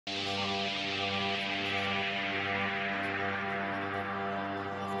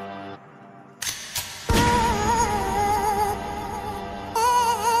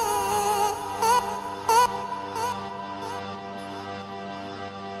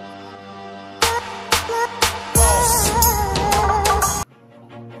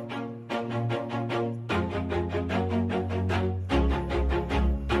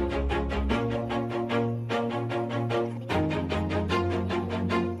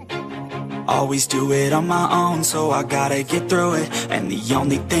Always do it on my own, so I gotta get through it. And the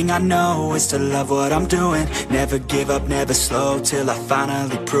only thing I know is to love what I'm doing. Never give up, never slow, till I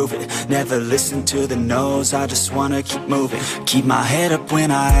finally prove it. Never listen to the no's, I just wanna keep moving. Keep my head up when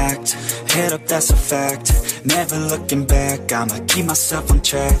I act, head up, that's a fact. Never looking back, I'ma keep myself on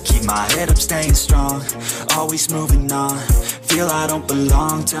track. Keep my head up, staying strong, always moving on. Feel I don't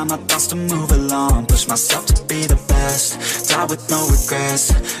belong, tell my thoughts to move along. Push myself to be the best, die with no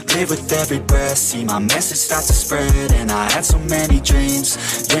regrets. Live with every breath, see my message start to spread. And I had so many dreams,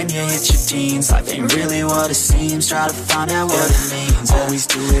 then you hit your teens. Life ain't really what it seems, try to find out what it means. Always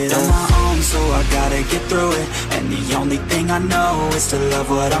do it on my own, so I gotta get through it. And the only thing I know is to love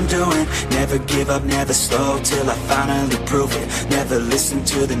what I'm doing. Never give up, never slow, till I finally prove it. Never listen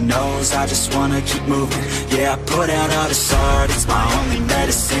to the no's, I just wanna keep moving. Yeah, I put out all this art, it's my only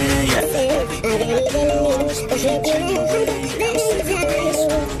medicine, yeah. Everything I do, I'm just being genuine. I'm sick of being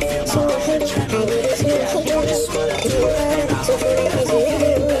screwed, feel my own adrenaline. Yeah, I do just what I do, and I hope that I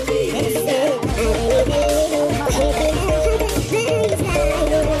will be.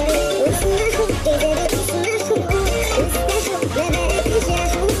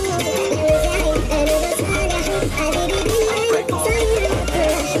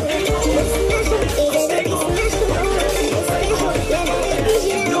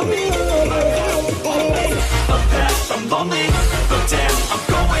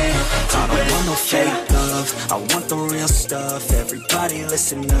 Fake love, I want the real stuff. Everybody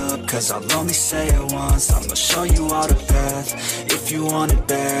listen up, cause I'll only say it once. I'm gonna show you all the path, if you want it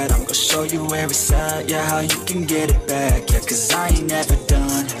bad. I'm gonna show you where it's at, yeah, how you can get it back. Yeah, cause I ain't never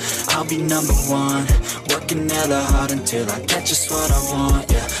done, I'll be number one. Working hella hard until I get just what I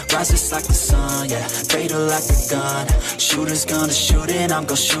want, yeah. Rises like the sun, yeah, fatal like a gun. Shooter's gonna shoot and I'm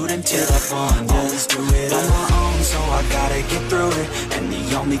gonna shoot until I won, yeah. Always do it on my own, so I gotta get through it. And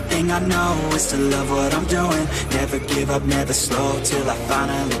the only thing I know is to love what I'm doing. Never give up, never slow, till I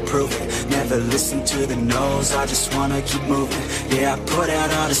finally prove it. Never listen to the no's, I just wanna keep moving. Yeah, I put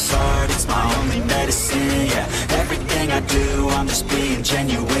out all this art, it's my only medicine, yeah. Everything I do, I'm just being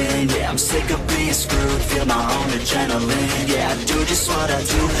genuine. Yeah, I'm sick of being screwed, feel my own adrenaline. Yeah, I do just what I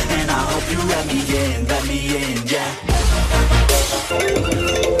do, and I hope you let me in, yeah.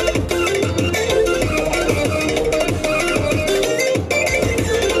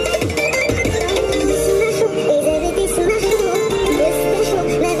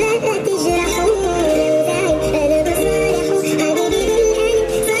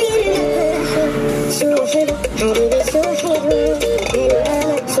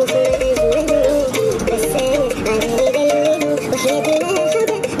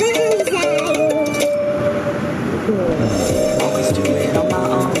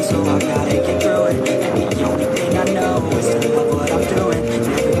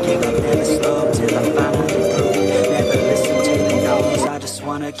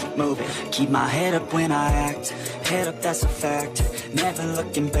 Keep my head up when I act, head up, that's a fact. Never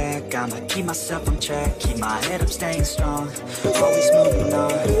looking back, I'ma keep myself on track. Keep my head up, staying strong, always moving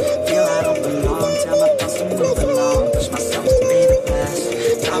on.